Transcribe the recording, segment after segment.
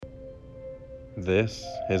This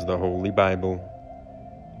is the Holy Bible.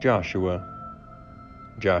 Joshua.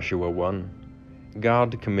 Joshua 1.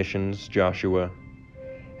 God commissions Joshua.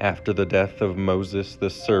 After the death of Moses, the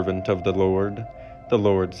servant of the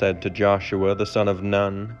Lord said to Joshua, the son of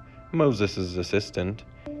Nun, Moses' assistant,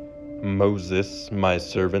 Moses, my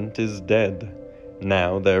servant, is dead.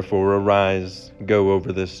 Now therefore arise, go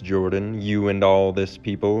over this Jordan, you and all this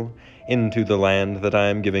people, into the land that I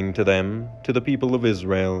am giving to them, to the people of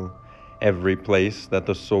Israel. Every place that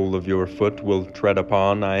the sole of your foot will tread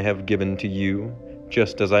upon I have given to you,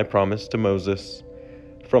 just as I promised to Moses.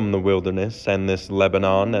 From the wilderness and this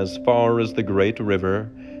Lebanon as far as the great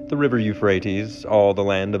river, the river Euphrates, all the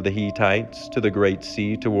land of the Hittites, to the great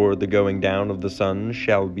sea toward the going down of the sun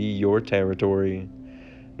shall be your territory.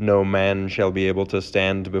 No man shall be able to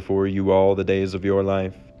stand before you all the days of your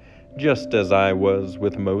life. Just as I was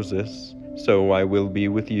with Moses, so I will be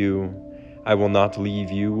with you. I will not leave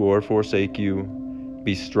you or forsake you.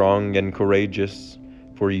 Be strong and courageous,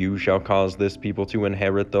 for you shall cause this people to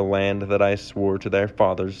inherit the land that I swore to their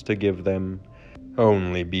fathers to give them.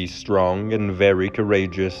 Only be strong and very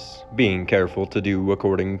courageous, being careful to do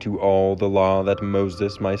according to all the law that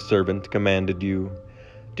Moses my servant commanded you.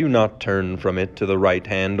 Do not turn from it to the right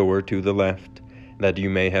hand or to the left, that you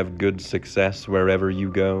may have good success wherever you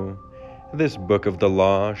go. This book of the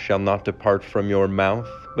law shall not depart from your mouth,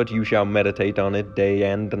 but you shall meditate on it day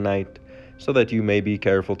and night, so that you may be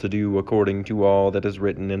careful to do according to all that is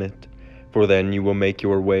written in it. For then you will make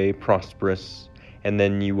your way prosperous, and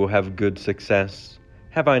then you will have good success.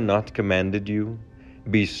 Have I not commanded you?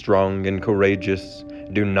 Be strong and courageous.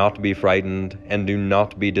 Do not be frightened, and do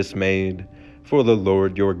not be dismayed, for the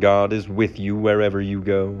Lord your God is with you wherever you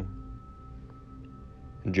go.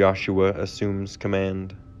 Joshua assumes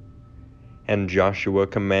command. And Joshua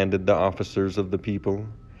commanded the officers of the people,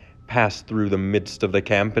 Pass through the midst of the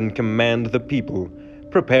camp and command the people,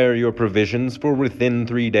 Prepare your provisions, for within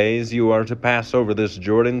 3 days you are to pass over this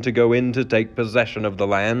Jordan to go in to take possession of the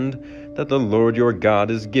land that the Lord your God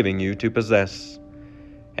is giving you to possess.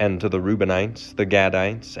 And to the Reubenites, the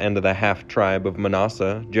Gadites, and the half-tribe of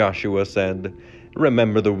Manasseh, Joshua said,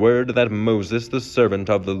 Remember the word that Moses, the servant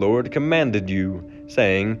of the Lord, commanded you,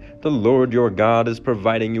 saying, The Lord your God is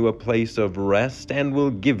providing you a place of rest and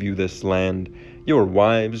will give you this land. Your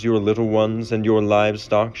wives, your little ones, and your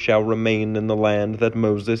livestock shall remain in the land that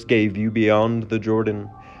Moses gave you beyond the Jordan.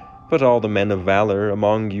 But all the men of valor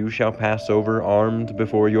among you shall pass over armed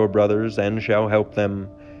before your brothers and shall help them,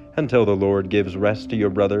 until the Lord gives rest to your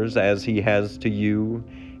brothers as he has to you,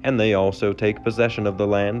 and they also take possession of the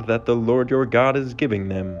land that the Lord your God is giving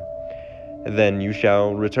them. Then you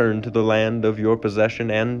shall return to the land of your possession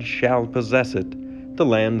and shall possess it, the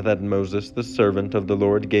land that Moses the servant of the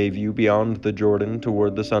Lord gave you beyond the Jordan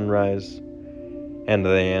toward the sunrise. And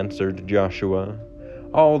they answered Joshua,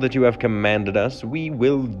 All that you have commanded us we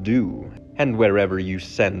will do, and wherever you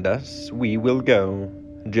send us we will go.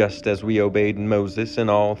 Just as we obeyed Moses in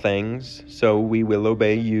all things, so we will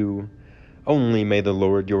obey you. Only may the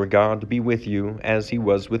Lord your God be with you, as he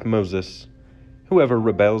was with Moses. Whoever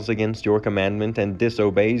rebels against your commandment and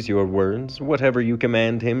disobeys your words, whatever you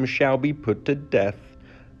command him shall be put to death.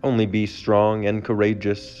 Only be strong and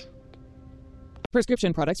courageous.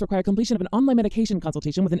 Prescription products require completion of an online medication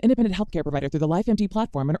consultation with an independent healthcare provider through the LifeMD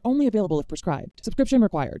platform and are only available if prescribed. Subscription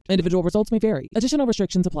required. Individual results may vary. Additional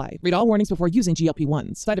restrictions apply. Read all warnings before using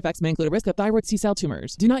GLP-1s. Side effects may include a risk of thyroid C-cell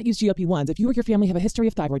tumors. Do not use GLP-1s if you or your family have a history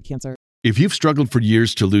of thyroid cancer. If you've struggled for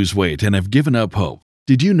years to lose weight and have given up hope,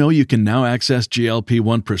 did you know you can now access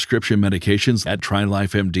GLP-1 prescription medications at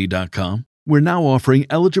TryLifeMD.com? We're now offering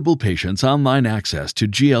eligible patients online access to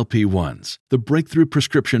GLP-1s, the breakthrough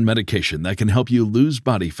prescription medication that can help you lose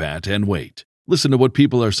body fat and weight. Listen to what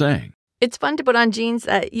people are saying. It's fun to put on jeans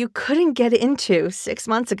that you couldn't get into 6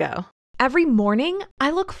 months ago. Every morning, I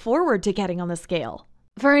look forward to getting on the scale.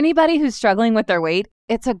 For anybody who's struggling with their weight,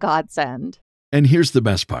 it's a godsend. And here's the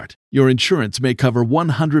best part. Your insurance may cover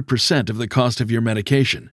 100% of the cost of your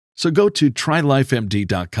medication. So go to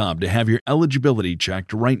TryLifeMD.com to have your eligibility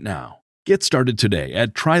checked right now. Get started today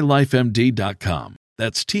at TryLifeMD.com.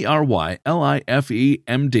 That's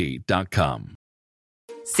TryLifeMD.com.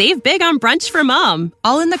 Save big on brunch for mom,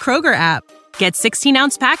 all in the Kroger app. Get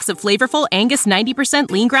 16-ounce packs of flavorful Angus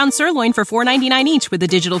 90% lean ground sirloin for $4.99 each with a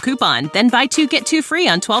digital coupon. Then buy 2, get 2 free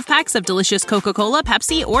on 12 packs of delicious Coca-Cola,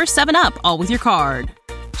 Pepsi, or 7-Up, all with your card.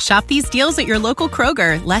 Shop these deals at your local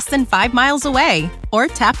Kroger, less than 5 miles away. Or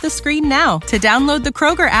tap the screen now to download the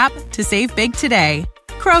Kroger app to save big today.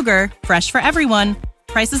 Kroger, fresh for everyone.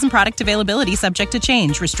 Prices and product availability subject to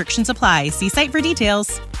change. Restrictions apply. See site for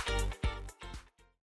details.